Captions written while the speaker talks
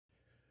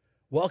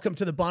Welcome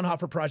to the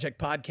Bonhoeffer Project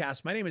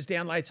podcast. My name is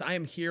Dan Lights. I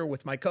am here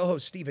with my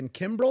co-host, Stephen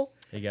Kimbrell.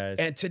 Hey, guys.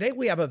 And today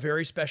we have a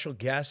very special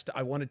guest.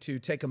 I wanted to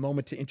take a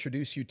moment to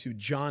introduce you to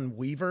John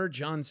Weaver.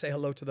 John, say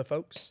hello to the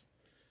folks.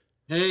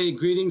 Hey,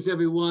 greetings,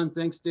 everyone.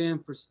 Thanks,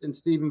 Dan and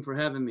Stephen, for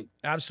having me.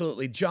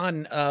 Absolutely.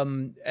 John,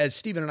 as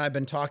Stephen and I have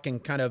been talking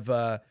kind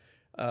of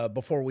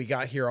before we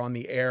got here on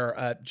the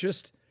air,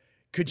 just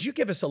could you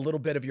give us a little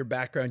bit of your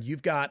background?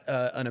 You've got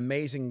an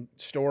amazing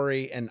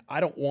story, and I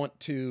don't want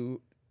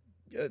to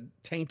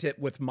taint it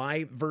with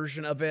my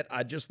version of it.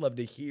 I'd just love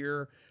to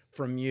hear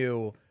from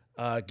you.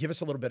 Give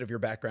us a little bit of your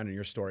background and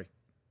your story.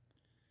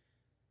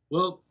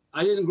 Well,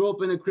 I didn't grow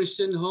up in a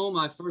Christian home.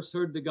 I first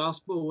heard the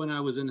gospel when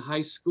I was in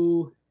high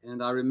school,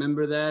 and I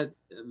remember that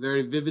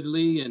very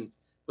vividly.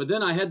 But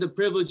then I had the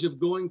privilege of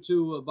going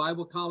to a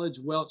Bible college,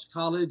 Welch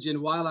College,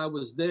 and while I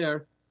was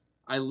there,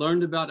 I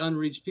learned about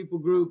unreached people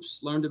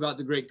groups, learned about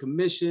the Great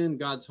Commission,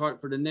 God's heart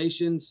for the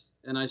nations,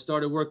 and I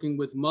started working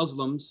with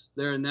Muslims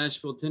there in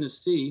Nashville,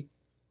 Tennessee.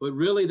 But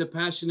really the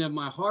passion of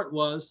my heart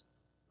was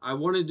I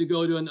wanted to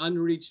go to an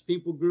unreached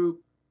people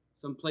group,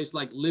 someplace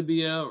like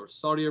Libya or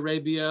Saudi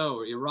Arabia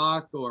or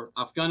Iraq or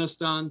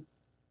Afghanistan.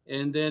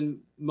 And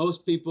then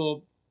most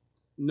people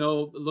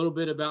know a little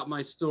bit about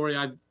my story.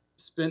 I've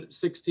spent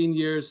 16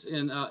 years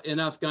in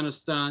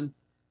Afghanistan,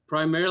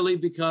 primarily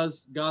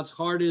because God's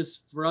heart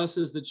is for us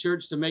as the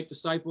church to make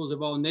disciples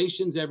of all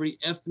nations, every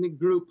ethnic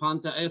group,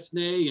 Panta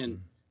Ethne, and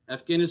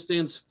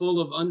Afghanistan's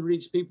full of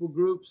unreached people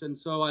groups. And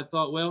so I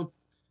thought, well,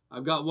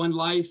 I've got one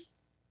life.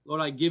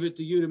 Lord, I give it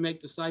to you to make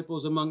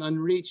disciples among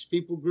unreached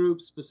people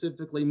groups,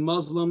 specifically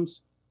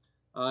Muslims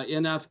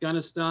in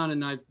Afghanistan.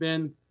 And I've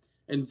been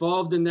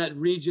involved in that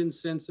region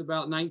since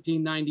about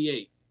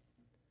 1998.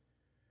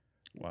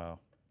 Wow.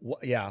 Well,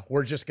 yeah,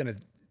 we're just going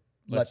to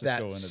let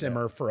that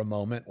simmer that for a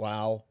moment.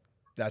 Wow.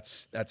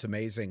 That's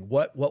amazing.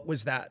 What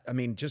was that? I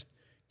mean, just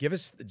give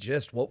us the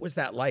gist. What was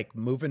that like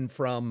moving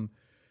from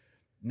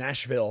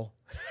Nashville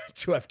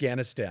to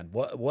Afghanistan?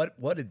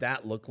 What did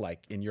that look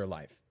like in your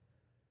life?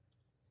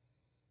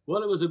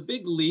 Well, it was a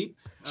big leap.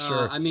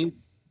 Sure. I mean,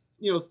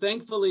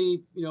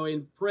 thankfully,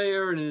 in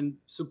prayer and in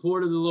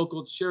support of the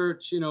local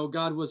church,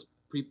 God was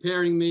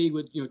preparing me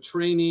with,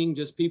 training,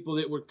 just people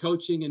that were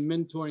coaching and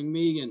mentoring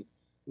me and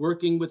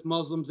working with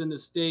Muslims in the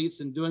States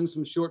and doing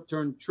some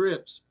short-term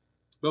trips.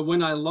 But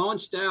when I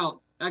launched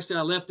out, actually,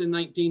 I left in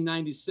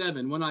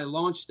 1997. When I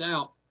launched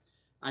out,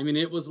 I mean,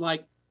 it was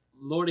like,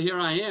 Lord, here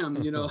I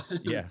am, Yeah,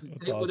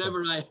 take awesome.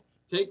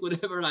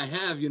 whatever I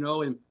have,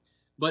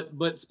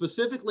 But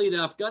specifically to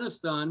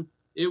Afghanistan,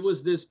 it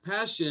was this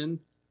passion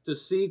to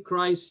see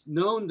Christ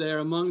known there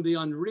among the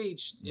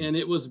unreached. And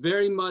it was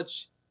very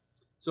much,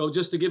 so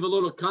just to give a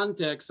little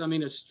context, I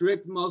mean, a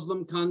strict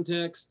Muslim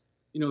context,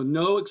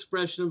 no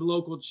expression of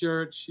local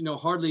church,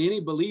 hardly any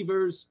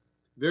believers,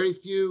 very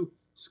few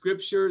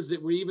scriptures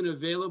that were even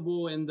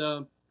available in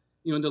the,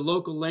 in the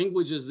local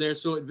languages there.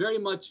 So it very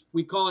much,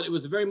 it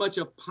was very much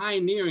a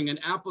pioneering, an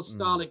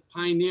apostolic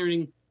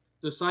pioneering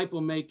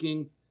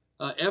disciple-making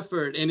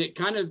effort. And it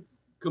kind of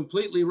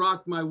completely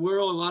rocked my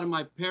world. A lot of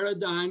my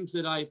paradigms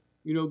that I,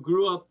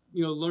 grew up,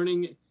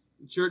 learning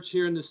church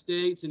here in the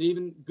States, and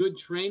even good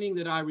training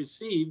that I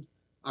received,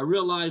 I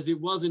realized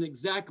it wasn't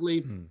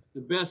exactly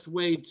the best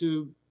way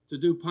to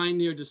do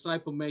pioneer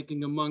disciple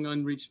making among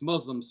unreached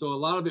Muslims. So a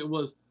lot of it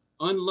was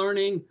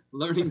unlearning,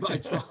 learning by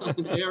trial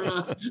and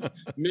error,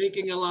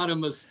 making a lot of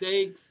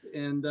mistakes,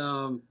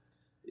 and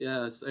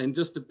yes, and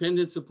just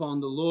dependence upon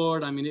the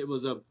Lord. I mean, it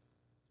was a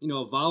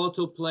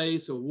volatile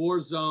place, a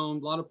war zone,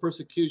 a lot of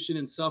persecution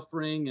and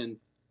suffering.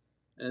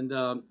 And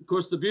of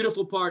course, the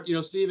beautiful part,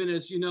 Stephen,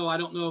 is, I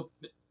don't know,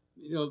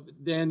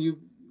 Dan, you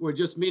were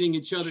just meeting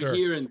each other Sure.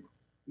 here, and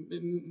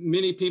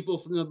many people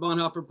from the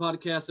Bonhoeffer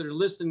podcast that are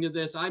listening to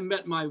this, I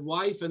met my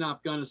wife in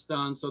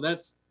Afghanistan. So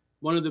that's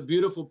one of the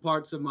beautiful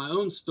parts of my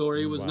own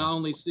story, was not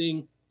only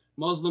seeing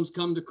Muslims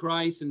come to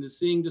Christ and to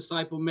seeing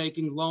disciple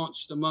making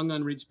launched among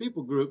unreached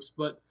people groups,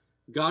 but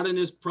God in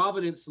his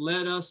providence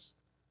led us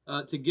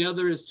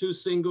together as two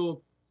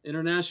single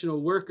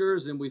international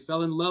workers, and we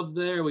fell in love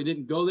there. We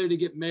didn't go there to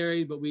get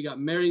married, but we got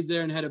married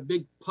there and had a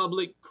big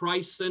public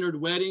Christ-centered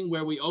wedding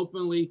where we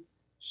openly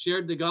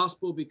shared the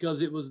gospel, because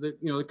it was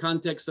the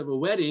context of a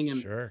wedding,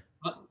 and Sure.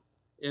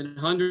 And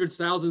hundreds,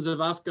 thousands of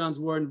Afghans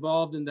were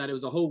involved in that. It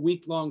was a whole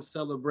week-long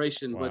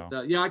celebration. Wow.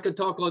 But yeah, I could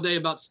talk all day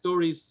about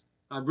stories.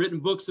 I've written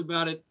books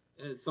about it.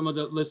 Some of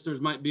the listeners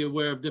might be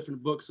aware of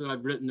different books that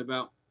I've written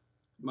about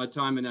my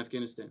time in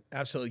Afghanistan.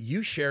 Absolutely.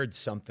 You shared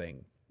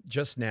something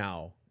just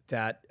now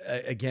that,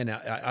 again,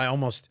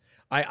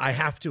 I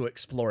have to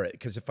explore it,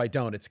 because if I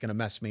don't, it's going to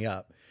mess me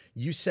up.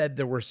 You said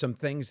there were some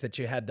things that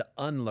you had to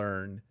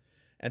unlearn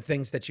and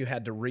things that you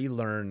had to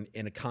relearn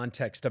in a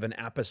context of an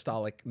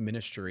apostolic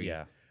ministry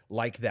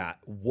like that.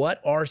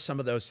 What are some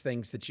of those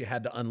things that you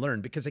had to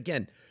unlearn? Because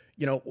again,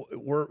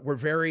 we're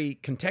very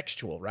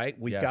contextual, right?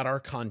 We've got our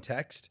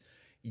context.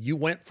 You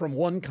went from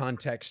one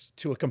context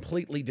to a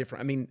completely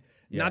different, I mean,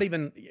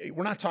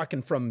 we're not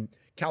talking from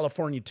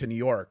California to New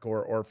York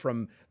or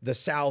from the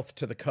South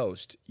to the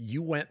coast.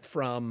 You went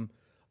from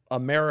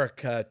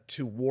America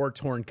to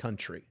war-torn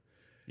country.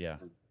 Yeah.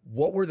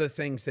 What were the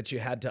things that you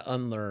had to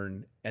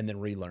unlearn and then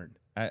relearn?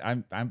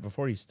 I'm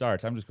before he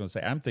starts, I'm just going to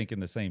say, I'm thinking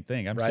the same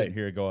thing. I'm Right. sitting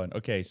here going,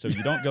 okay, so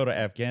you don't go to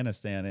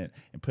Afghanistan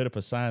and put up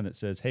a sign that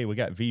says, hey, we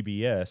got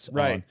VBS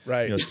Right,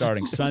 right.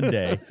 starting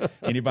Sunday.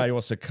 Anybody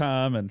wants to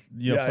come and,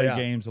 Yeah, play yeah.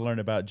 games and learn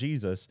about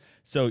Jesus.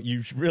 So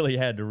you really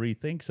had to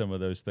rethink some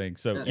of those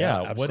things. So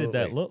Yeah, what did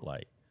that absolutely. look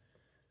like?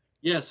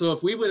 Yeah, so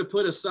if we would have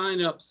put a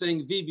sign up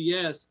saying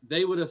VBS,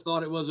 they would have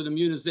thought it was an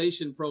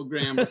immunization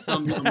program or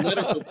some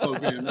medical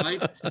program,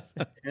 right?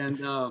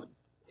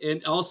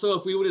 And also,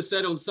 if we would have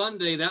said on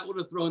Sunday, that would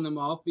have thrown them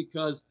off,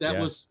 because that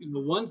Yeah. was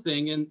one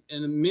thing. And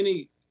in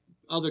many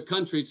other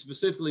countries,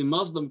 specifically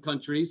Muslim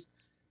countries,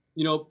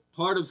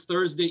 part of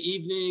Thursday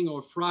evening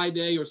or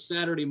Friday or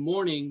Saturday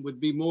morning would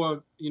be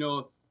more,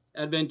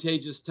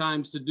 advantageous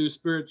times to do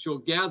spiritual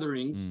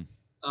gatherings.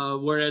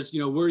 Whereas,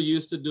 we're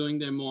used to doing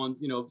them on,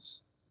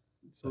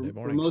 Sunday for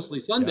mornings. mostly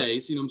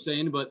Sundays, you know what I'm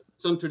saying? But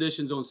some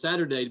traditions on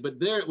Saturday, but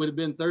there it would have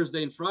been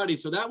Thursday and Friday.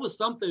 So that was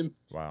something,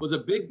 Wow. was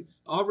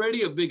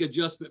already a big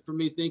adjustment for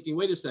me, thinking,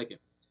 wait a second,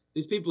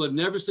 these people have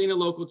never seen a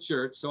local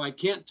church. So I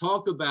can't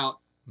talk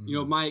about,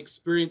 my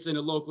experience in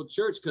a local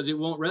church, because it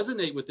won't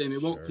resonate with them.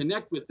 It won't Sure.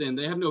 connect with them.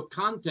 They have no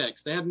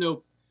context. They have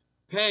no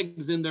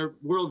pegs in their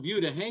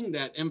worldview to hang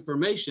that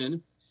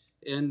information.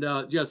 And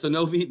so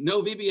no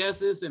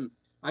VBSs. And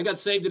I got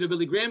saved at a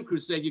Billy Graham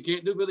crusade. You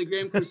can't do Billy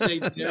Graham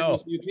crusades.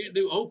 No. You can't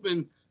do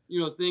open,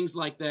 things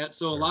like that.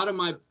 So Sure. a lot of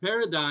my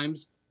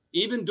paradigms,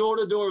 even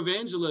door-to-door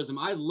evangelism,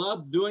 I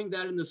love doing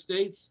that in the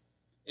States.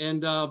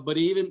 And but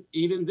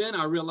even then,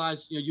 I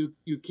realized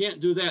you can't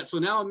do that. So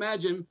now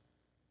imagine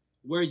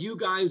where you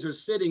guys are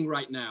sitting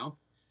right now.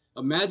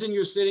 Imagine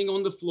you're sitting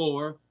on the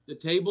floor. The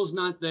table's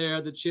not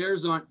there. The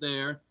chairs aren't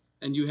there.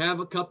 And you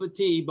have a cup of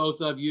tea, both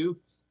of you,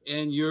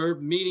 and you're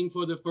meeting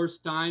for the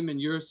first time,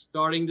 and you're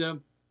starting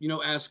to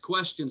ask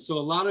questions. So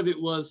a lot of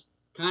it was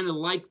kind of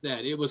like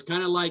that. It was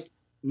kind of like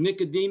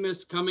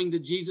Nicodemus coming to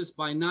Jesus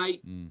by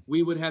night.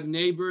 We would have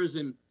neighbors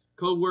and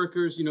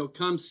co-workers,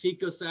 come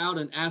seek us out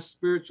and ask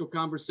spiritual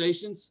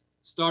conversations,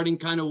 starting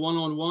kind of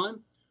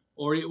one-on-one.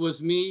 Or it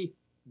was me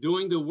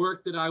doing the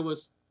work that I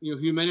was,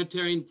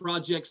 humanitarian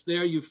projects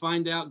there. You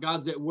find out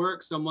God's at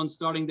work, someone's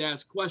starting to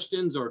ask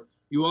questions, or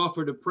you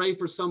offer to pray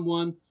for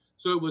someone.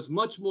 So it was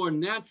much more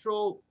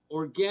natural,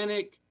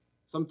 organic,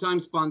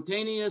 sometimes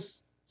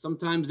spontaneous,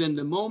 sometimes in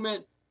the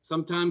moment,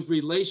 sometimes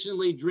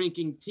relationally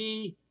drinking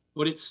tea,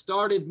 but it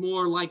started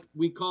more like,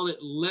 we call it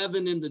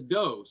leaven in the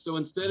dough. So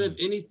instead of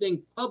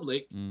anything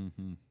public,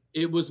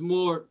 it was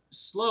more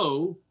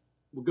slow.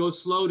 We'll go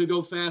slow to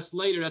go fast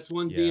later. That's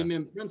one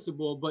DMM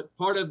principle. But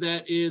part of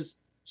that is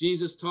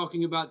Jesus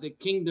talking about the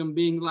kingdom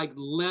being like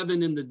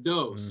leaven in the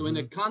dough. So in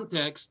a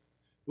context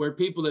where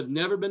people have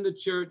never been to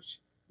church,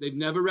 they've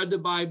never read the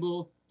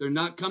Bible, they're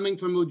not coming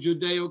from a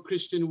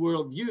Judeo-Christian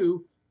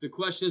worldview, the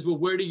question is, well,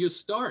 where do you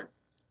start?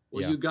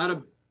 Well, you got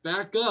to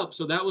back up.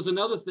 So that was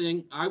another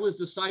thing. I was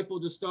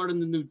discipled to start in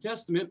the New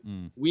Testament.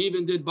 We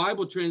even did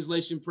Bible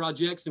translation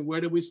projects. And where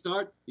did we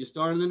start? You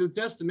start in the New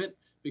Testament,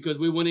 because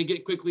we want to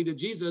get quickly to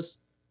Jesus.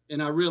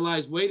 And I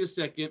realized, wait a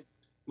second,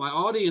 my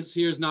audience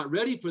here is not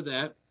ready for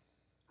that.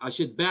 I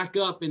should back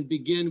up and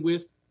begin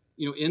with,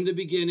 in the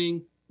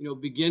beginning,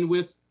 begin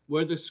with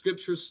where the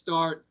scriptures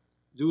start,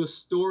 do a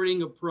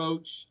storying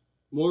approach,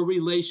 more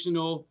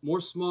relational,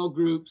 more small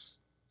groups,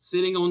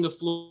 sitting on the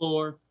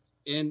floor,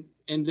 and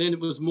then it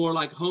was more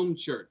like home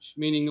church,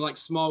 meaning like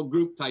small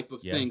group type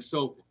of thing.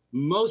 So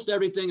most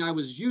everything I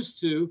was used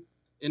to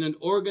in an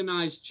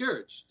organized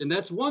church, and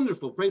that's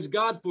wonderful. Praise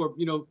God for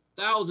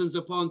thousands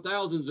upon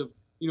thousands of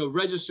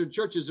registered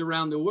churches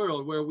around the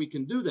world where we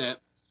can do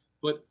that.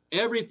 But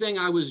everything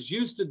I was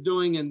used to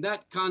doing in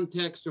that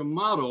context or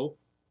model,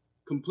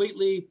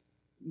 completely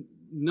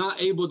not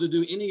able to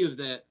do any of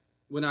that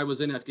when I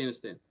was in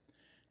Afghanistan.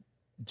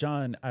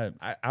 John,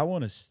 I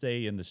want to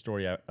stay in the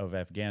story of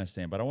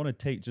Afghanistan, but I want to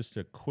take just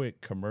a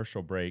quick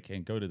commercial break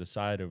and go to the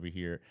side over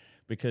here,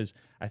 because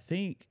I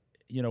think,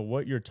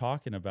 what you're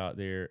talking about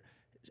there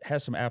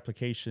has some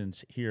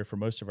applications here for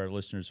most of our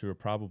listeners who are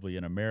probably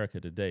in America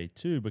today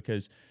too,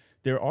 because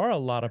there are a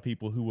lot of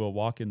people who will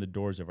walk in the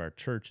doors of our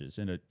churches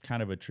in a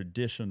kind of a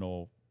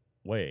traditional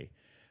way,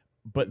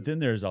 but then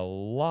there's a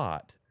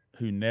lot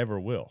who never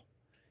will.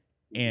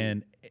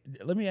 And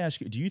let me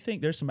ask you, do you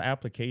think there's some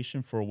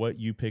application for what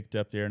you picked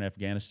up there in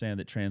Afghanistan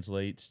that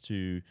translates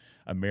to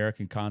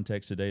American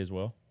context today as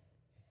well?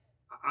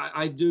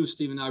 I do,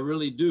 Stephen. I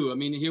really do. I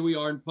mean, here we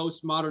are in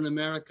postmodern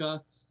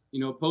America,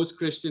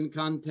 post-Christian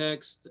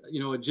context,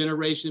 a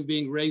generation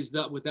being raised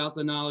up without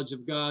the knowledge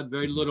of God,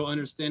 very little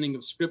understanding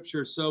of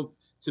Scripture. So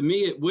to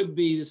me, it would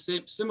be the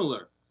same,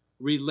 similar.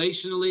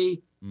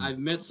 Relationally, I've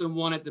met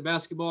someone at the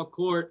basketball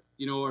court,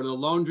 or the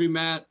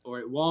laundromat, or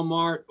at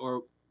Walmart,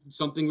 or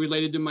something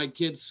related to my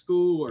kids'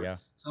 school, or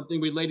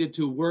something related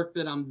to work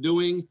that I'm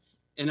doing.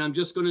 And I'm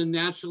just going to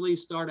naturally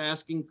start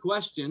asking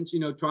questions,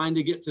 trying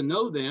to get to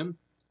know them.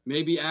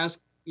 Maybe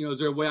ask, is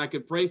there a way I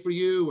could pray for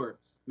you, or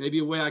maybe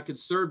a way I could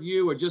serve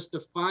you, or just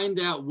to find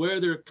out where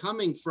they're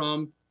coming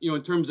from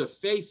in terms of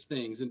faith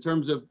things, in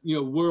terms of,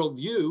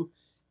 worldview.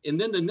 And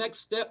then the next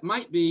step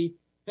might be,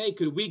 hey,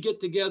 could we get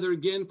together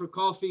again for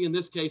coffee? In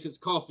this case, it's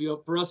coffee.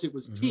 For us, it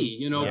was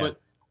tea,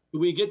 but could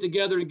we get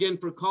together again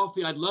for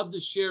coffee? I'd love to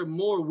share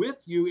more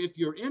with you if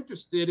you're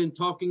interested in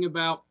talking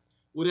about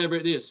whatever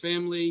it is,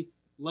 family,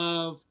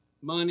 love,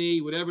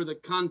 money, whatever the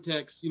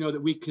context,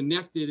 that we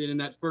connected in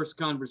that first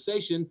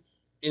conversation.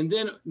 And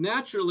then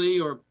naturally,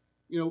 or,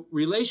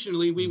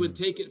 relationally, we would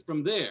take it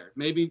from there,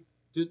 maybe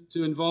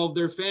to involve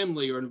their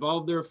family or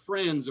involve their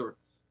friends, or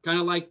kind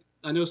of like,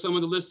 I know some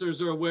of the listeners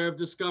are aware of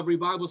Discovery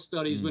Bible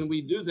Studies. When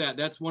we do that,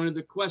 that's one of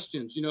the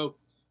questions,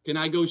 can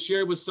I go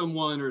share with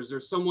someone, or is there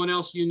someone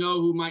else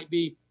who might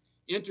be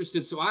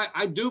interested? So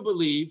I do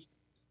believe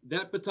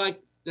that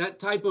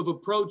type of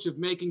approach of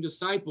making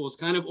disciples,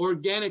 kind of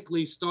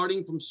organically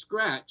starting from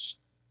scratch,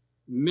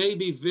 may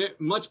be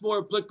much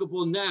more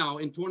applicable now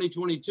in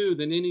 2022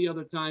 than any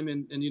other time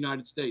in the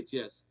United States.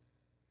 Yes.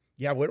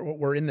 Yeah,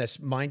 we're in this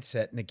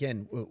mindset. And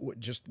again,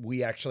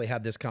 we actually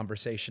had this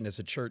conversation as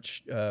a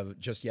church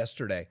just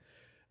yesterday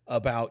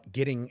about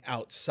getting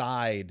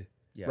outside,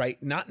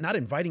 right? Not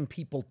inviting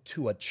people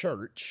to a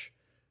church,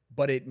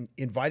 but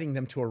inviting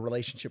them to a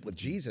relationship with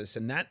Jesus.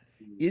 And that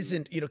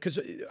isn't, because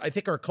I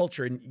think our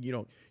culture, and,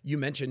 you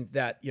mentioned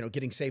that,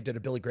 getting saved at a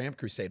Billy Graham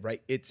crusade,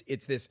 right? It's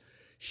this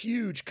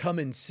huge come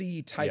and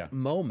see type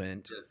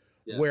moment,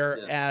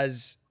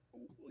 whereas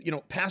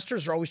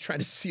pastors are always trying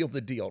to seal the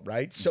deal,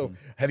 right? So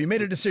have you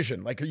made a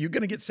decision? Like, are you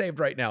going to get saved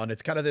right now? And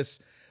it's kind of this,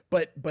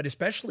 but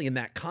especially in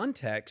that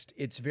context,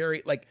 it's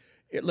very like,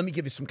 let me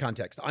give you some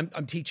context.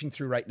 I'm teaching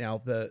through right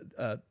now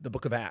the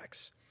book of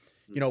Acts.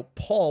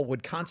 Paul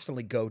would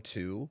constantly go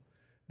to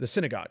the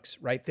synagogues,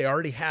 right? They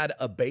already had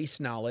a base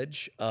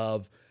knowledge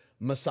of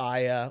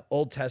Messiah,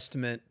 Old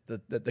Testament,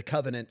 the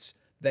covenants.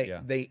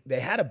 They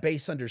had a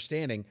base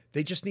understanding.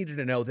 They just needed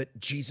to know that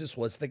Jesus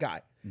was the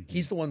guy.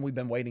 He's the one we've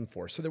been waiting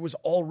for. So there was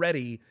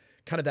already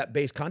kind of that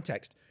base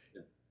context.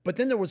 But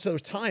then there was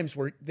those times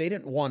where they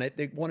didn't want it.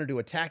 They wanted to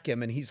attack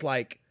him. And he's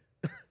like,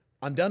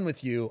 I'm done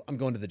with you. I'm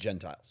going to the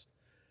Gentiles.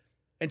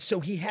 And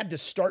so he had to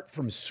start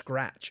from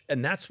scratch.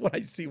 And that's what I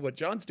see what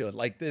John's doing.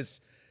 Like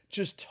this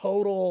just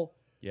total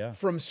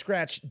from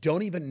scratch,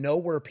 don't even know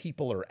where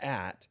people are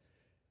at,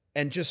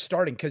 and just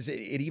starting. Because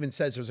it even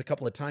says there was a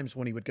couple of times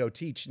when he would go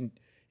teach, and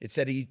it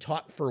said he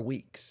taught for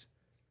weeks.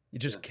 He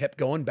just kept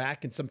going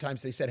back. And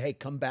sometimes they said, hey,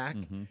 come back.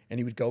 And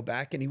he would go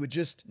back and he would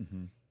just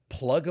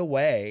plug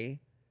away,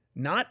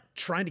 not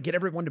trying to get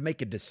everyone to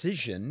make a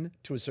decision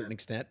to a certain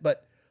extent,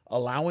 but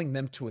allowing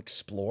them to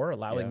explore,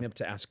 allowing them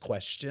to ask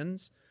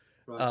questions,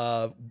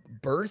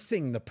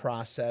 birthing the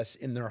process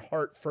in their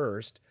heart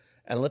first,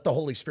 and let the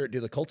Holy Spirit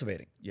do the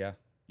cultivating. Yeah.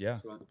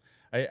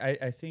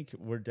 I think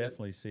we're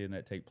definitely seeing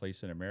that take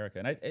place in America.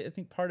 And I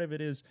think part of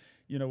it is,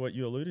 what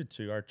you alluded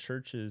to, our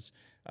churches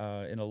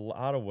in a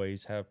lot of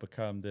ways have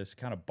become this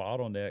kind of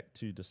bottleneck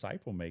to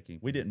disciple making.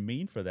 We didn't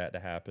mean for that to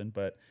happen,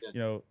 but,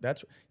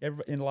 that's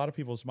in a lot of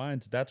people's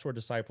minds, that's where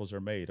disciples are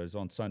made, is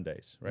on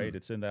Sundays, right?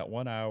 It's in that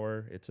 1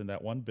 hour, it's in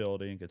that one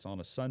building, it's on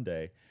a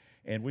Sunday.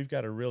 And we've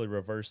got to really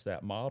reverse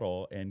that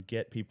model and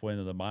get people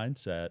into the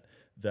mindset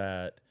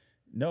that,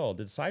 no,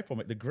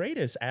 the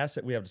greatest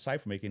asset we have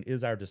disciple making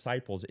is our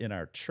disciples in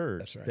our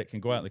church that can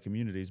go out in the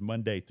communities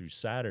Monday through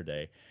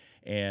Saturday.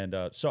 And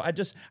so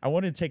I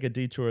wanted to take a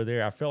detour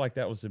there. I feel like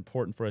that was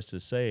important for us to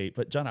say.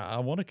 But John, I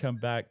want to come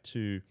back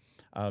to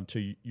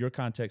your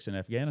context in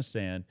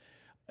Afghanistan.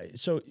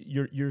 So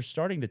you're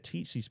starting to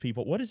teach these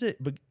people. What is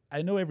it? But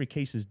I know every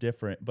case is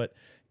different, but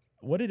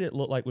what did it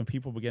look like when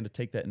people began to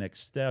take that next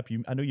step?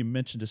 I know you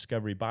mentioned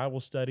Discovery Bible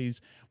Studies.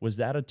 Was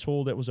that a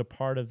tool that was a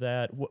part of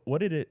that?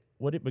 What did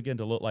it begin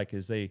to look like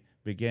as they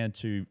began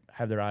to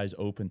have their eyes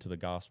open to the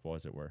gospel,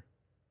 as it were?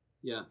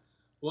 Yeah.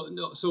 Well,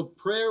 no. So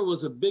prayer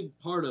was a big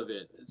part of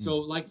it. So,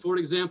 like, for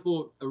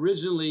example,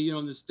 originally,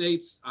 in the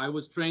States, I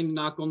was trained to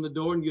knock on the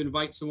door and you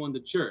invite someone to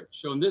church.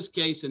 So in this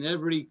case, in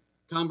every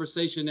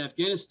conversation in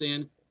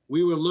Afghanistan,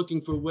 we were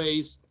looking for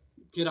ways,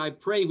 could I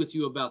pray with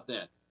you about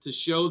that? To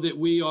show that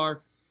we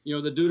are,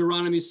 the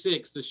Deuteronomy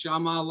 6, the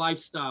Shammah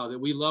lifestyle, that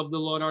we love the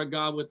Lord our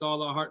God with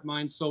all our heart,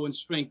 mind, soul, and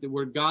strength, that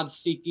we're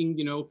God-seeking,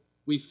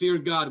 we fear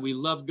God, we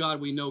love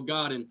God, we know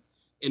God.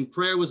 And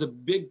prayer was a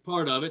big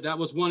part of it. That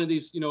was one of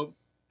these,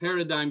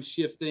 paradigm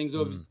shift things.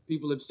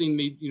 People have seen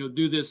me,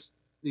 do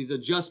these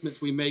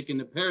adjustments we make in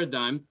the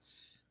paradigm.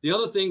 The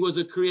other thing was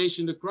a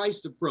creation to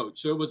Christ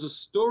approach. So it was a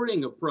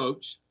storing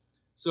approach.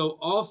 So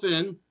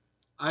often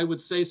I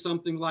would say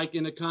something like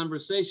in a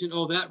conversation,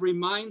 oh, that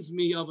reminds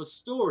me of a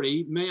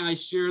story. May I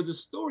share the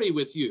story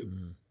with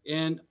you?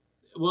 And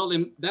well,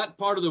 in that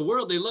part of the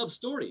world, they love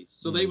stories.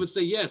 So they would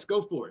say, yes,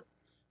 go for it.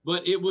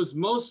 But it was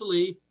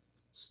mostly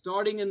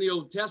starting in the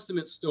Old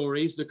Testament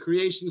stories, the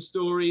creation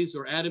stories,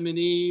 or Adam and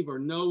Eve, or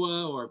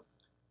Noah, or,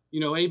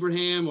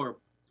 Abraham, or,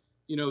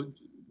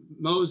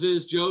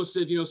 Moses,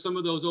 Joseph, some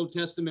of those Old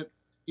Testament,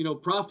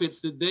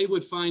 prophets that they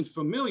would find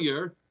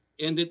familiar,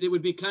 and that it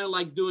would be kind of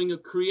like doing a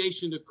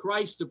creation to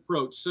Christ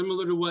approach,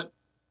 similar to what,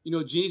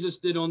 Jesus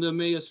did on the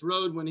Emmaus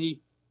Road when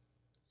he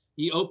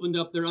He opened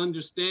up their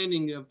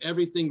understanding of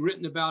everything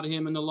written about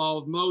him in the law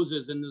of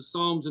Moses and the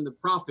Psalms and the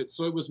prophets.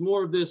 So it was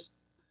more of this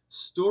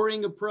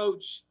storing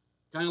approach,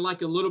 kind of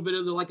like a little bit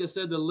of the, like I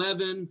said, the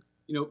leaven,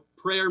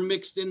 prayer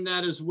mixed in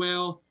that as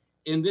well.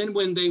 And then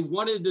when they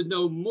wanted to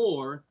know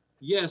more,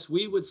 yes,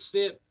 we would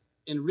sit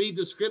and read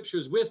the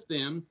scriptures with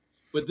them.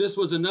 But this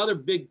was another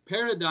big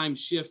paradigm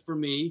shift for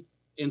me.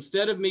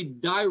 Instead of me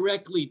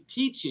directly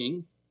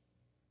teaching,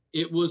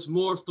 it was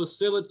more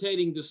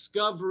facilitating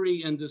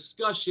discovery and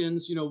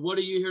discussions. What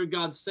do you hear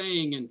God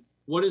saying? And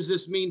what does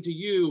this mean to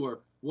you?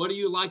 Or what do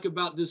you like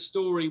about this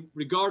story,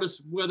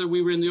 regardless whether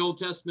we were in the Old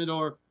Testament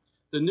or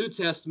the New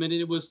Testament?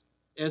 And it was,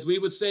 as we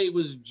would say, it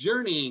was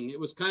journeying. It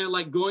was kind of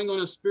like going on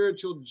a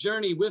spiritual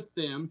journey with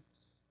them,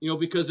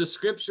 because the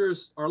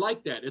scriptures are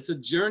like that. It's a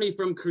journey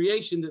from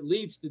creation that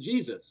leads to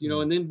Jesus,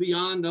 and then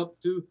beyond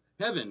up to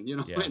heaven,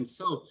 Yeah. And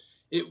so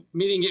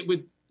meaning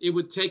it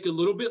would take a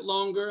little bit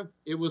longer.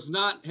 It was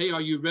not, hey,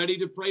 are you ready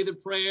to pray the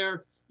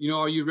prayer?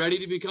 Are you ready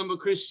to become a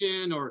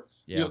Christian? Or,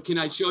 can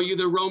I show you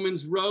the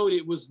Romans road?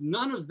 It was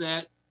none of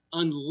that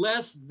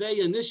unless they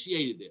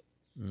initiated it.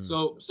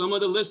 So some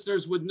of the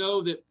listeners would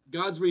know that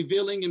God's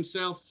revealing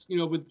himself,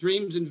 with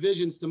dreams and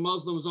visions to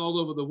Muslims all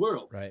over the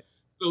world. Right.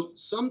 So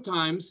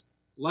sometimes,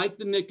 like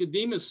the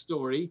Nicodemus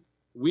story,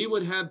 we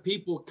would have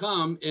people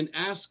come and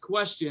ask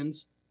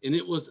questions, and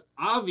it was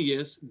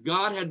obvious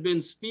God had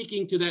been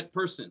speaking to that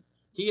person.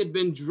 He had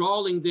been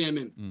drawing them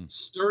and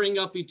stirring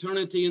up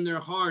eternity in their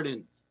heart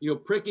and,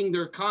 pricking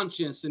their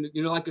conscience and,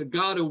 like a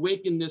God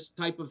awakeness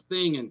type of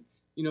thing. And,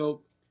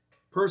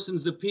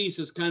 persons of peace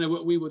is kind of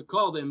what we would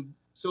call them.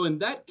 So in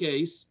that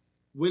case,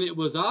 when it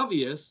was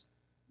obvious,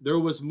 there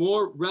was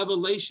more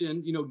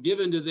revelation,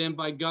 given to them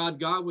by God.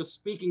 God was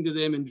speaking to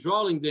them and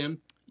drawing them.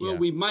 Well,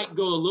 we might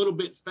go a little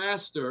bit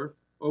faster,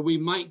 or we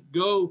might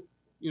go,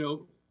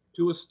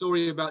 to a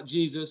story about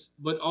Jesus,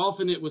 but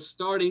often it was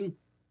starting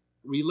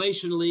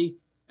relationally,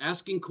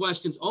 asking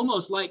questions,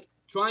 almost like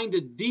trying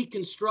to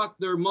deconstruct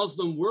their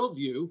Muslim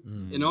worldview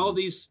and all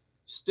these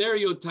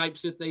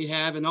stereotypes that they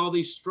have and all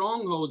these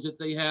strongholds that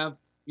they have,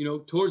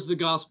 towards the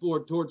gospel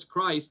or towards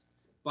Christ,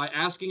 by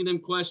asking them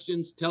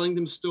questions, telling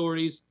them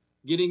stories,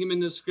 getting them in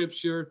the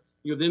scripture,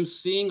 them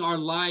seeing our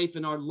life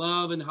and our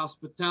love and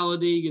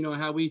hospitality,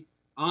 how we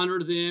honor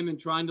them and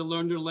trying to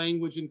learn their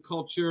language and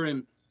culture.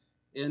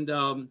 And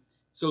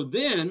so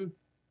then,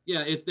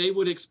 if they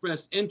would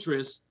express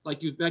interest,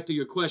 like back to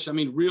your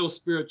question, real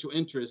spiritual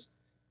interest,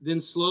 then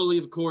slowly,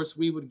 of course,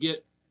 we would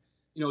get,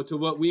 to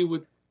what we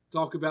would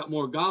talk about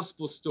more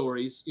gospel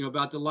stories,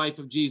 about the life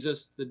of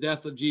Jesus, the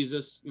death of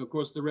Jesus, of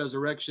course, the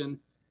resurrection.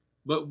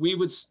 But we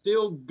would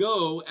still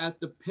go at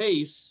the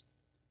pace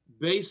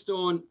based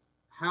on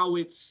how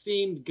it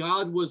seemed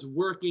God was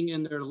working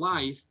in their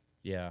life.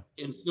 Yeah.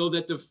 And so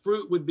that the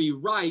fruit would be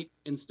right,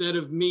 instead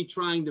of me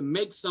trying to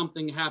make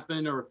something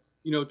happen or,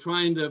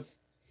 trying to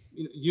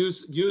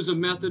use a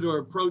method or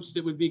approach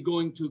that would be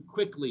going too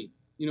quickly,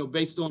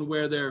 based on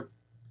where they're,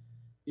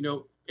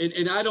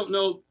 and I don't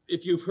know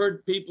if you've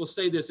heard people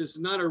say this, it's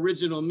not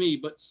original me,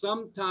 but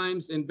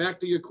sometimes, and back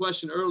to your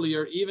question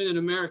earlier, even in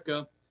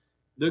America,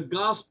 the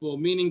gospel,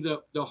 meaning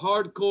the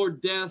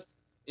hardcore death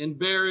and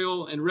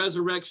burial and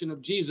resurrection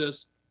of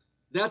Jesus,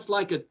 that's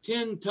like a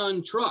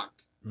 10-ton truck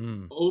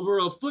over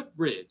a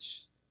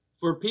footbridge.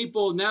 For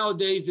people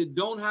nowadays that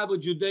don't have a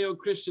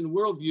Judeo-Christian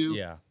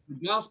worldview,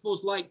 the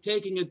gospel's like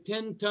taking a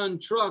 10-ton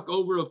truck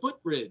over a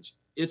footbridge.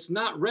 It's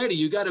not ready.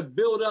 You got to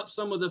build up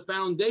some of the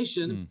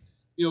foundation,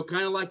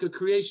 kind of like a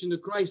creation to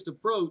Christ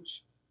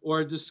approach or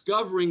a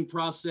discovering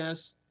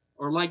process,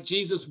 or like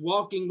Jesus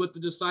walking with the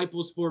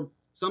disciples for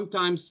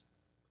sometimes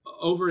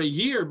over a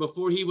year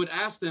before he would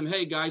ask them,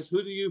 hey guys,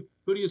 who do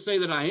you say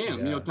that I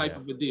am? Type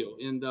of a deal.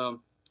 And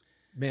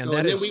man, so, that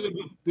and is, then we would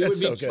be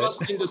so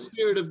trusting the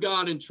Spirit of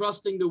God and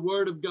trusting the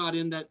Word of God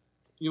in that,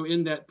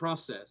 in that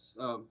process.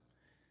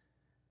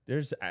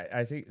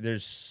 I think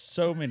there's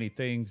so many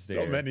things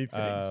there. So many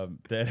things.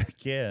 That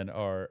again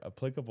are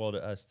applicable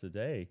to us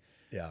today.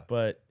 Yeah.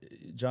 But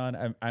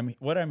John,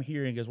 what I'm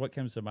hearing is, what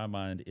comes to my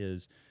mind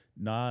is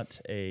not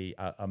a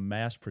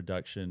mass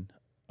production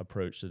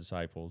approach to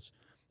disciples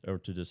or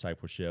to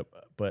discipleship,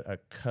 but a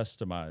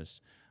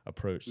customized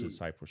approach to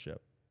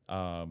discipleship.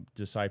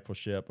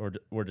 Discipleship, or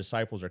where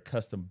disciples are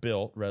custom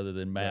built rather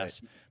than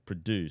mass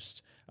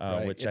produced.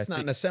 Which it's not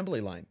an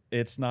assembly line.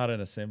 It's not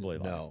an assembly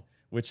line. No.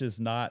 Which is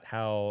not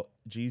how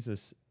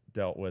Jesus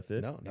dealt with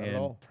it. No, not and at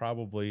all.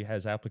 Probably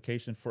has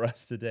application for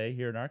us today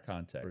here in our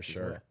context. For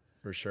sure. As well.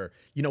 For sure.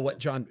 You know what,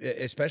 John,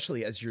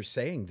 especially as you're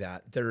saying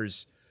that,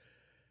 there's,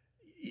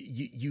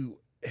 you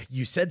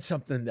said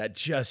something that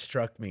just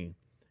struck me.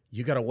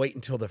 You got to wait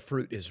until the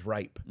fruit is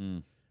ripe.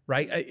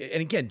 Right.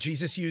 And again,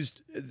 Jesus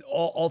used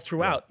all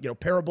throughout,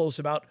 parables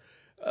about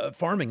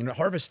farming and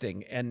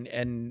harvesting, and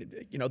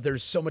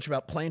there's so much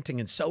about planting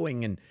and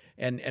sowing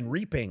and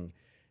reaping.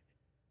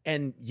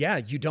 And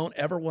you don't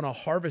ever want to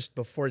harvest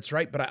before it's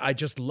right. But I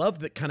just love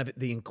that kind of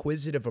the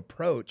inquisitive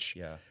approach.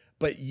 Yeah.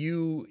 But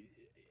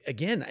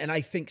again, and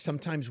I think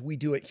sometimes we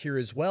do it here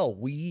as well.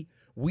 We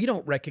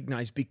don't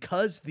recognize,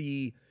 because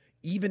the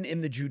even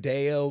in the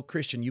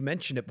Judeo-Christian, you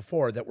mentioned it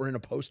before, that we're in a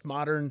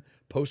postmodern,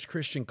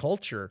 post-Christian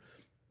culture,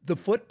 the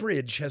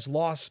footbridge has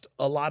lost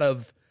a lot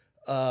of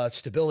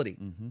stability.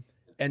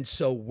 And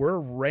so we're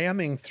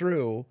ramming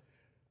through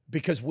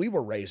because we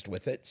were raised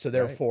with it. So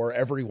therefore,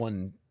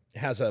 everyone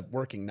has a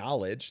working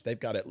knowledge. They've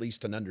got at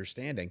least an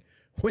understanding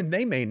when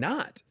they may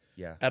not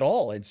at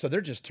all. And so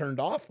they're just turned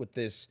off with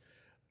this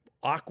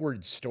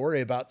awkward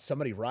story about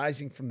somebody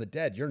rising from the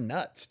dead. You're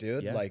nuts,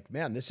 dude. Like,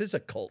 man, this is a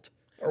cult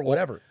or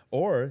whatever.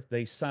 Or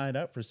they sign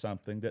up for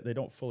something that they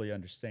don't fully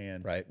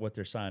understand what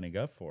they're signing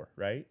up for,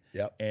 right?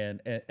 Yep.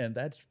 And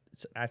that's,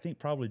 I think,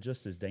 probably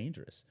just as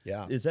dangerous.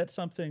 Yeah. Is that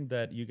something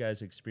that you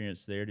guys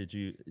experienced there? Did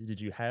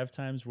you have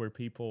times where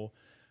people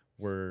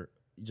were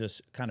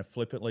just kind of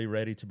flippantly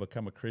ready to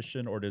become a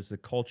Christian, or does the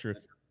culture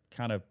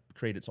kind of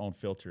create its own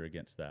filter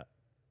against that?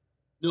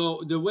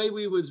 No, the way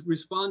we would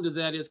respond to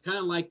that is kind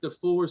of like the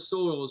four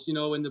soils, you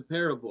know, in the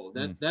parable.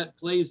 That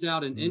plays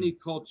out in any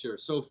culture.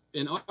 So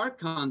in our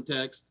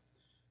context,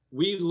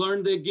 we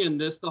learned again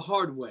this the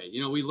hard way.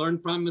 You know, we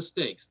learned from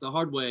mistakes the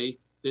hard way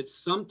that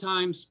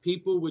sometimes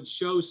people would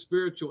show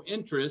spiritual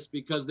interest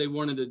because they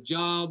wanted a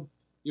job,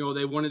 you know,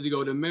 they wanted to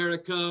go to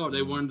America, or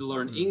they wanted to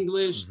learn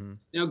English.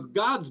 Now,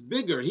 God's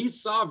bigger.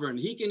 He's sovereign.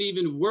 He can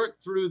even work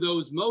through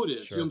those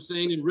motives, you know what I'm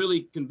saying, and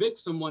really convict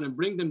someone and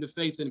bring them to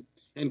faith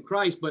in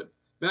Christ. But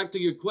back to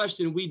your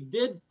question, we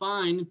did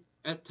find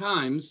at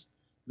times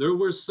there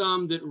were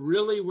some that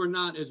really were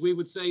not, as we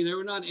would say, they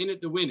were not in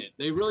it to win it.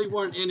 They really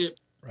weren't in it,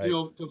 you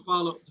know, to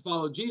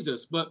follow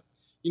Jesus. But,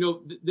 you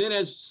know, then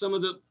as some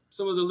of the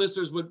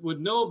listeners would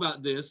know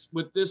about this,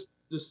 with this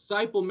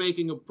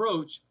disciple-making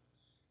approach,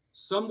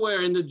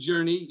 somewhere in the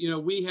journey, you know,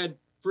 we had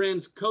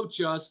friends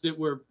coach us that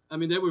were, I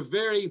mean, they were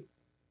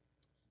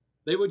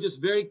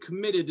just very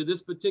committed to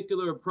this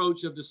particular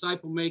approach of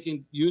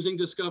disciple-making using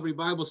Discovery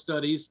Bible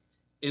Studies.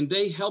 And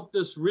they helped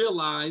us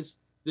realize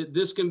that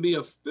this can be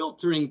a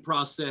filtering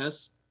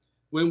process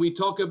when we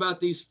talk about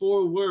these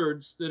four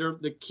words that are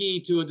the key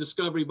to a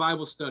Discovery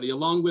Bible study,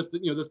 along with,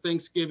 you know, the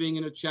Thanksgiving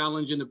and a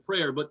challenge and the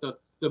prayer. But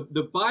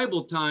the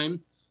Bible time,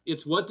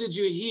 it's what did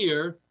you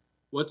hear?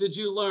 What did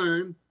you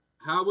learn?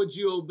 How would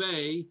you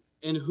obey?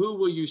 And who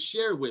will you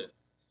share with?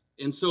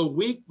 And so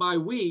week by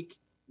week,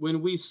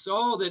 when we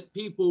saw that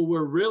people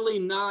were really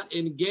not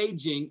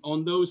engaging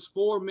on those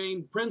four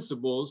main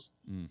principles,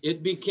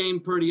 it became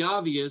pretty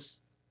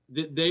obvious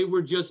that they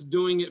were just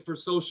doing it for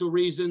social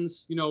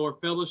reasons, you know, or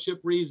fellowship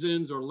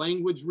reasons, or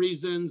language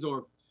reasons,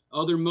 or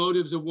other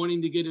motives of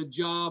wanting to get a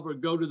job or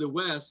go to the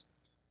West.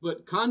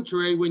 But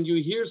contrary, when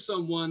you hear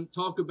someone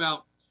talk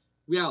about,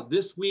 yeah,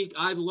 this week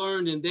I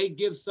learned, and they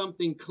give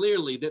something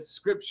clearly that's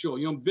scriptural,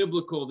 you know,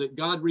 biblical, that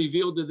God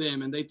revealed to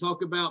them, and they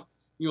talk about,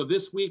 you know,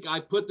 this week I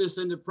put this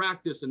into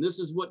practice, and this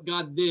is what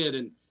God did.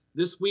 And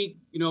this week,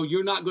 you know,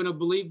 you're not going to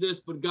believe this,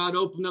 but God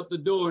opened up the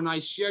door, and I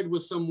shared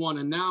with someone,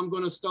 and now I'm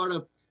going to start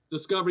a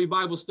Discovery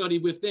Bible study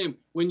with them.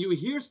 When you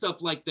hear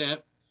stuff like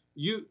that,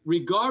 you,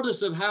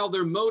 regardless of how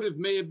their motive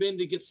may have been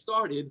to get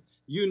started,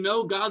 you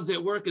know God's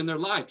at work in their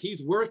life.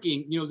 He's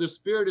working, you know, the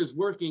Spirit is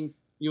working,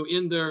 you know,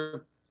 in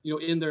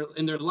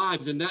their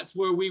lives. And that's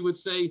where we would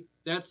say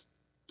that's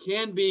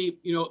can be,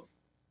 you know,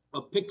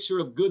 a picture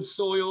of good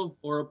soil,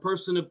 or a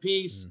person of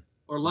peace,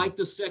 or like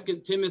the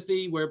second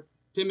Timothy, where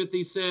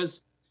Timothy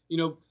says, you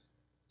know,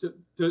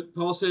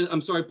 Paul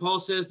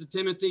says to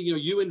Timothy, you know,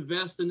 you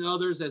invest in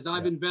others as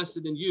I've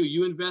invested in you.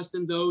 You invest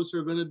in those who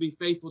are going to be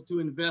faithful to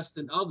invest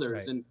in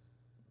others.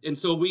 And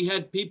so we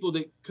had people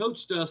that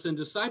coached us in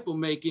disciple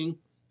making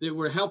that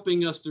were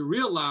helping us to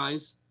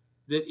realize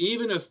that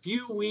even a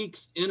few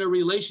weeks in a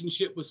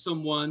relationship with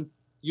someone,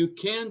 you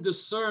can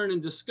discern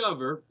and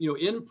discover, you know,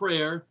 in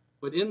prayer,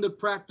 but in the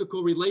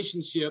practical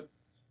relationship,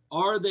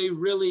 are they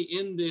really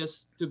in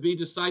this to be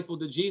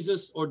discipled to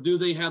Jesus, or do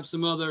they have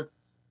some other,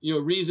 you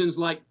know, reasons,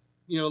 like,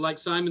 you know, like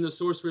Simon the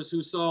sorceress,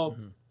 who saw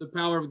the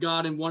power of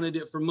God and wanted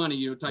it for money,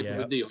 you know, type of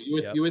a deal.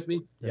 You with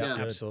me? Yeah,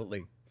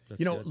 absolutely.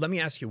 That's good. Let me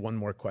ask you one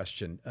more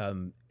question.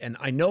 And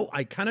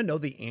I kind of know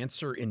the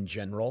answer in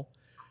general,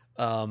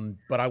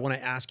 but I want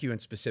to ask you in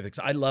specifics.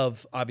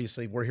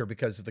 Obviously, we're here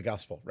because of the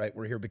gospel, right?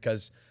 We're here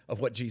because of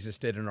what Jesus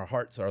did in our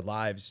hearts, our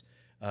lives,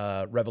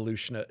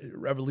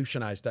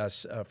 revolutionized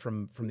us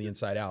from the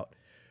inside out.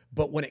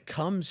 But when it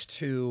comes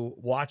to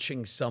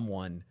watching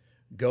someone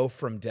go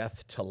from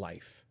death to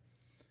life,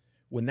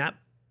 when that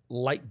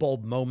light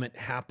bulb moment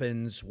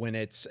happens, when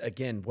it's,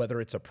 again,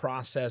 whether it's a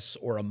process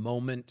or a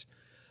moment,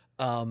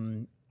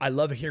 I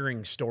love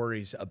hearing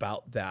stories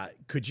about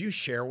that. Could you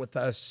share with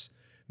us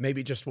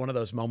maybe just one of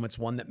those moments,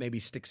 one that maybe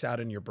sticks out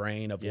in your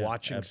brain of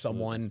watching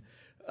someone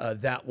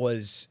that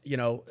was, you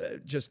know,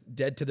 just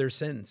dead to their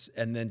sins,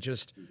 and then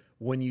just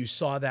when you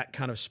saw that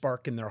kind of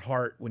spark in their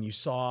heart, when you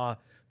saw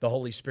the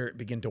Holy Spirit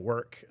begin to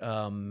work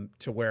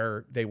to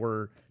where they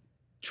were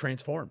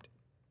transformed?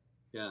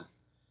 Yeah.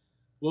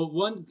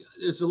 Well,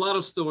 it's a lot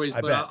of stories,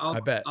 but I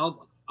bet.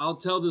 I'll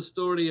tell the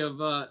story of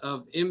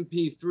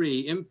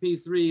MP3.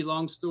 MP3,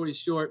 long story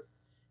short,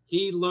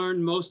 he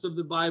learned most of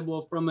the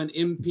Bible from an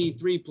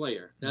MP3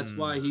 player. That's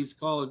why he's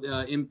called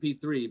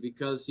MP3,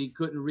 because he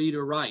couldn't read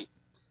or write.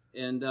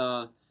 And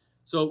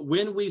so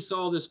when we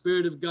saw the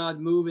Spirit of God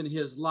move in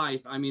his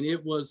life, I mean,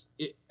 it was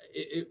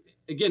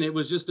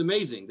just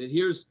amazing that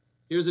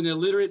here's an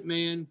illiterate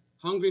man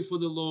hungry for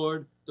the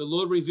Lord. The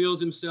Lord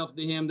reveals himself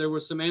to him. There were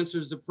some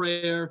answers to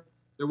prayer.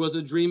 There was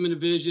a dream and a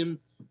vision,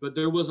 but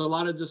there was a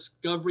lot of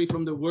discovery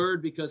from the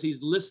word, because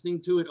he's listening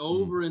to it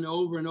over and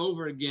over and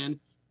over again.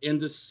 And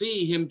to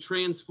see him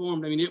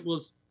transformed, I mean, it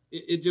was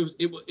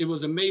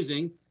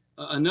amazing.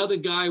 Another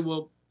guy,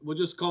 we'll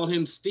just call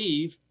him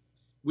Steve.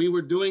 We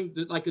were doing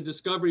like a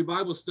discovery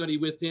Bible study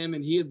with him,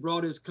 and he had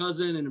brought his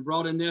cousin and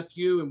brought a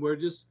nephew, and we're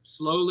just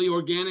slowly,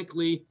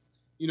 organically,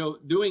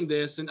 doing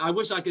this. And I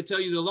wish I could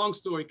tell you the long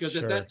story, because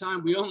at that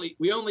time we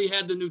only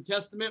had the New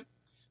Testament.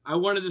 I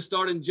wanted to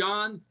start in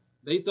John.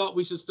 They thought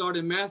we should start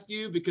in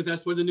Matthew, because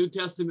that's where the New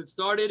Testament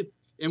started.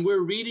 And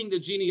we're reading the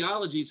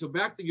genealogy. So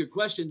back to your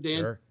question,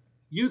 Dan,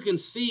 you can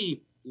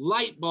see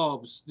light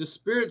bulbs, the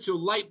spiritual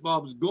light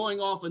bulbs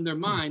going off in their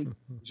mind,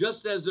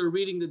 just as they're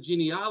reading the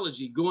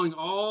genealogy, going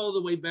all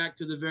the way back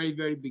to the very,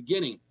 very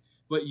beginning.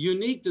 But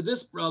unique to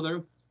this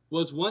brother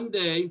was one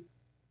day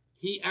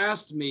he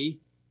asked me,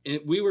 and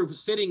we were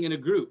sitting in a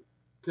group,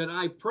 could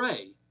I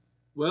pray?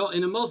 Well,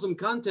 in a Muslim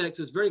context,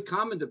 it's very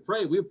common to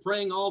pray. We're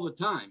praying all the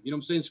time. You know what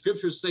I'm saying?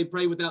 Scriptures say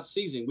pray without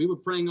ceasing. We were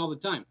praying all the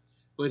time.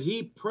 But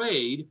he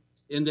prayed,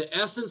 and the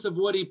essence of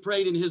what he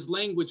prayed in his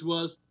language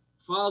was,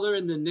 Father,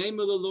 in the name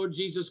of the Lord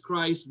Jesus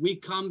Christ, we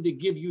come to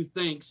give you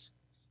thanks,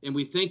 and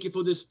we thank you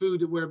for this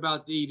food that we're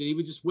about to eat. And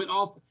he just went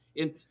off,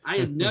 and I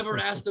had never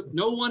asked him,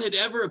 no one had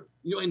ever,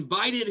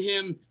 invited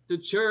him to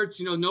church.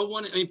 No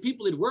one,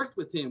 people had worked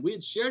with him. We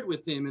had shared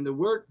with him in the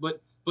work,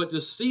 but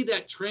to see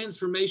that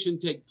transformation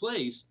take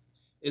place.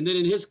 And then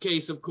in his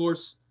case, of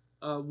course,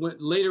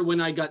 later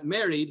when I got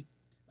married,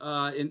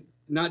 and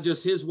not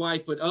just his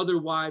wife, but other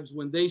wives,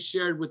 when they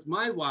shared with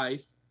my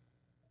wife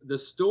the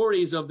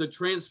stories of the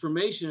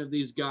transformation of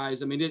these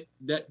guys, I mean,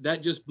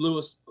 that just blew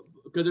us,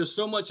 because there's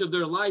so much of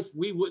their life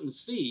we wouldn't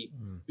see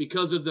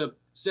because of the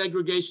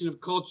segregation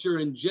of culture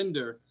and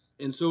gender.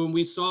 And so when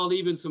we saw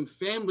even some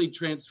family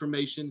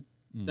transformation,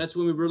 that's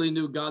when we really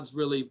knew God's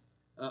really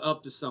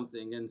up to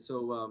something. And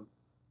so,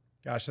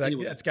 gosh,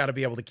 that's got to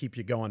be able to keep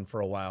you going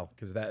for a while,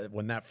 because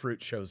when that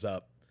fruit shows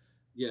up.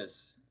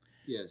 Yes.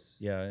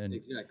 Yeah. And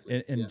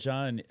exactly. And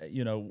John,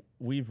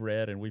 we've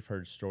read and we've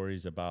heard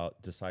stories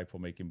about disciple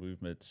making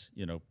movements,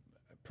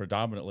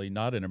 predominantly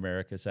not in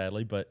America,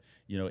 sadly, but,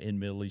 in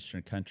Middle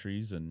Eastern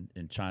countries and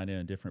in China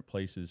and different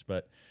places.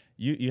 But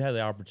you had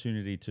the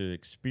opportunity to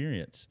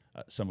experience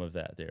some of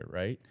that there,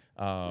 right?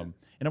 And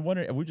I'm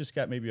wondering, we just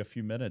got maybe a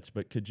few minutes,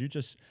 but could you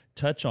just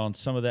touch on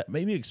some of that?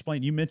 Maybe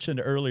explain, you mentioned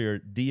earlier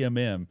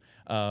DMM.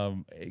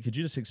 Could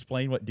you just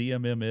explain what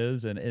DMM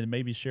is and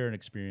maybe share an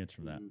experience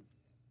from that?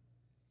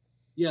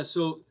 Yeah,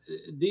 so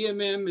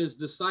DMM is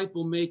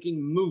disciple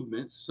making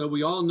movements. So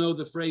we all know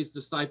the phrase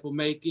disciple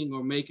making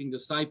or making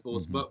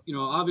disciples, but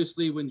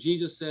obviously when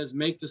Jesus says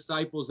make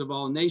disciples of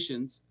all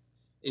nations,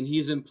 and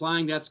he's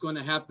implying that's going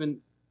to happen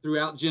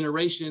throughout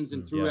generations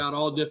and throughout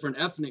all different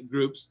ethnic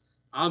groups,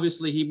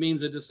 obviously he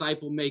means a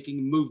disciple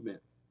making movement.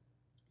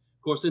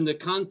 Of course, in the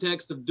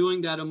context of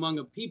doing that among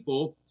a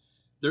people,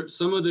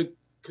 some of the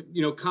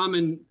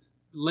common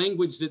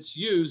language that's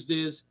used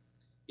is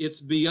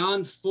it's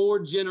beyond 4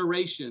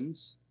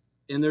 generations,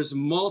 and there's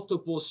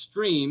multiple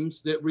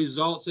streams that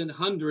results in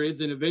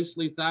hundreds and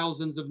eventually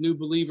thousands of new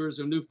believers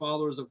or new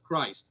followers of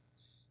Christ.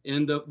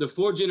 And the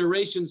 4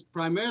 generations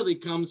primarily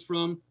comes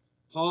from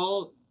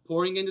Paul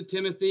pouring into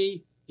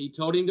Timothy. He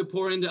told him to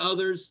pour into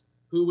others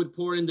who would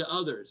pour into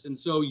others. And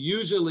so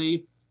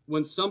usually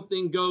when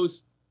something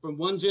goes from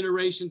one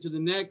generation to the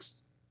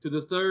next, to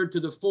the third, to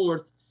the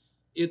fourth,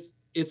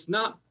 it's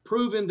not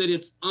proven that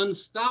it's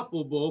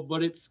unstoppable,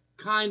 but it's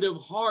kind of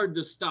hard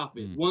to stop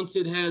it once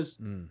it has,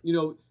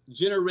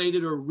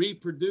 generated or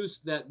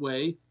reproduced that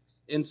way.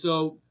 And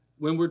so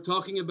when we're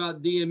talking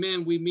about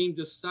DMM, we mean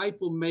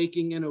disciple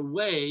making in a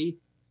way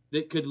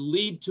that could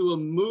lead to a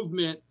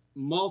movement,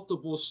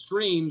 multiple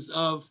streams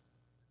of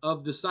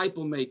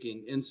disciple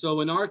making. And so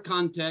in our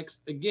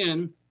context,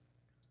 again,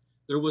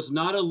 there was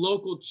not a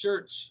local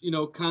church,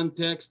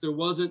 context. There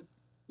wasn't,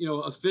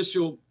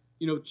 official,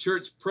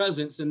 church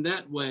presence in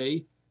that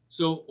way.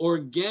 So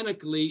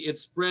organically it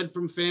spread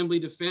from family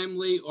to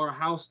family or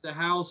house to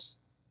house.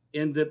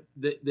 And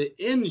the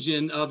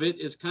engine of it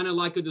is kind of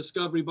like a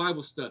discovery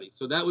Bible study.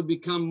 So that would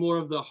become more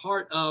of the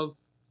heart of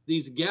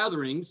these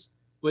gatherings.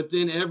 But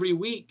then every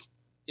week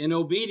in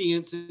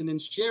obedience and in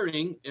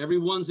sharing,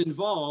 everyone's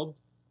involved.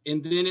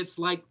 And then it's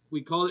like,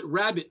 we call it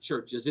rabbit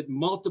churches. It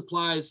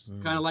multiplies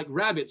kind of like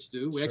rabbits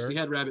do. We actually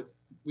had rabbits.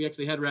 We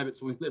actually had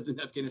rabbits when we lived in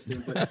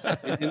Afghanistan,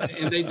 but,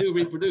 and they do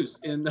reproduce.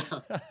 And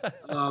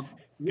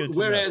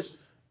whereas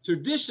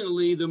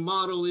traditionally the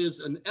model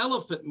is an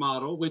elephant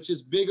model, which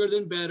is bigger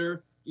than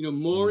better,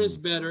 more is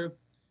better.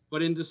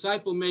 But in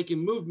disciple making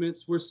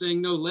movements, we're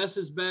saying no, less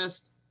is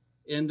best,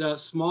 and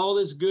small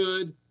is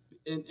good,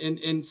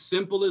 and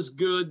simple is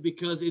good,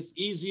 because it's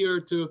easier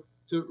to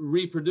to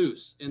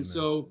reproduce. And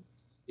so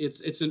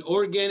it's an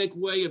organic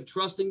way of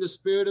trusting the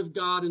Spirit of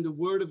God and the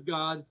Word of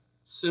God,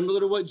 similar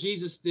to what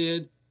Jesus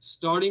did,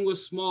 starting with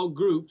small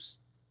groups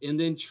and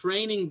then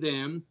training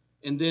them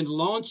and then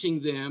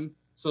launching them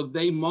so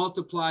they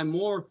multiply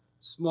more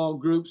small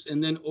groups,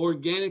 and then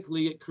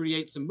organically it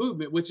creates a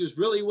movement, which is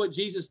really what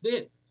Jesus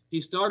did. He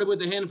started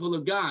with a handful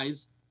of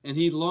guys and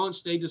he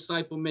launched a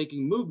disciple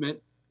making movement,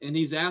 and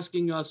he's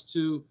asking us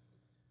to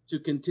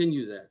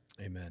continue that.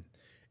 Amen.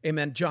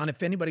 Amen. John,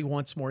 if anybody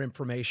wants more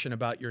information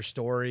about your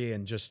story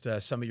and just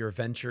some of your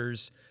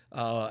ventures,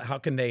 how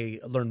can they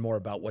learn more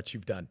about what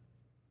you've done?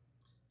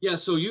 Yeah,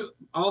 so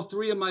all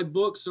three of my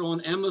books are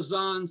on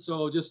Amazon.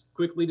 So just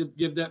quickly to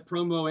give that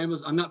promo,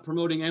 Amazon. I'm not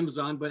promoting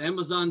Amazon, but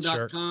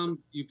Amazon.com. Sure.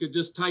 You could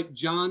just type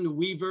John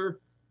Weaver,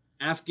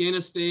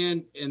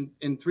 Afghanistan,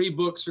 and three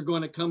books are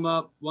going to come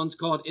up. One's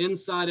called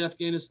Inside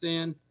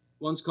Afghanistan.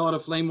 One's called A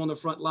Flame on the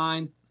Front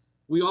Line.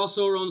 We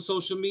also are on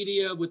social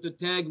media with the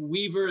tag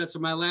Weaver. That's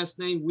my last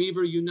name,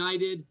 Weaver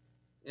United.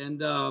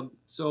 And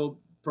so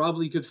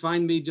probably you could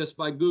find me just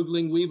by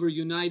Googling Weaver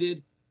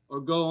United, or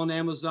go on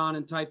Amazon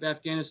and type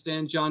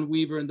Afghanistan, John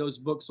Weaver, and those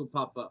books will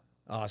pop up.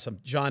 Awesome.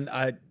 John,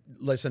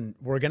 listen,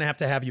 we're going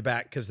to have you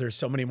back because there's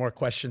so many more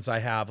questions I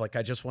have. Like,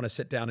 I just want to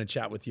sit down and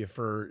chat with you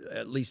for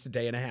at least a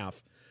day and a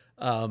half.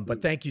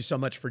 But thank you so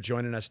much for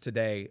joining us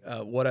today.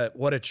 What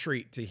a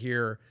treat to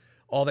hear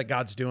all that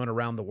God's doing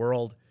around the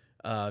world.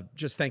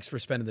 Just thanks for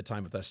spending the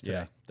time with us today.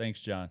 Yeah. Thanks,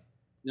 John.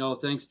 No,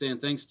 thanks, Dan.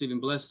 Thanks, Stephen.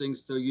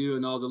 Blessings to you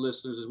and all the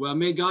listeners as well.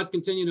 May God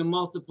continue to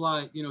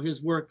multiply,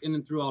 his work in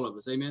and through all of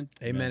us. Amen.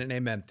 Amen and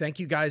amen. Thank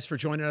you guys for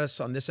joining us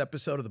on this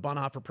episode of the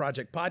Bonhoeffer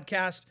Project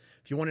podcast.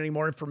 If you want any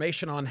more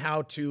information on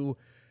how to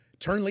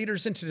turn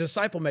leaders into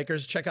disciple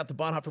makers, check out the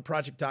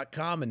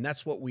bonhoefferproject.com, and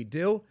that's what we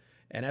do.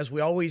 And as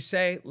we always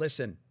say,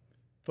 listen,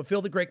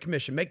 fulfill the Great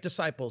Commission, make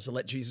disciples, and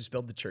let Jesus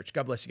build the church.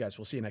 God bless you guys.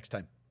 We'll see you next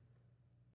time.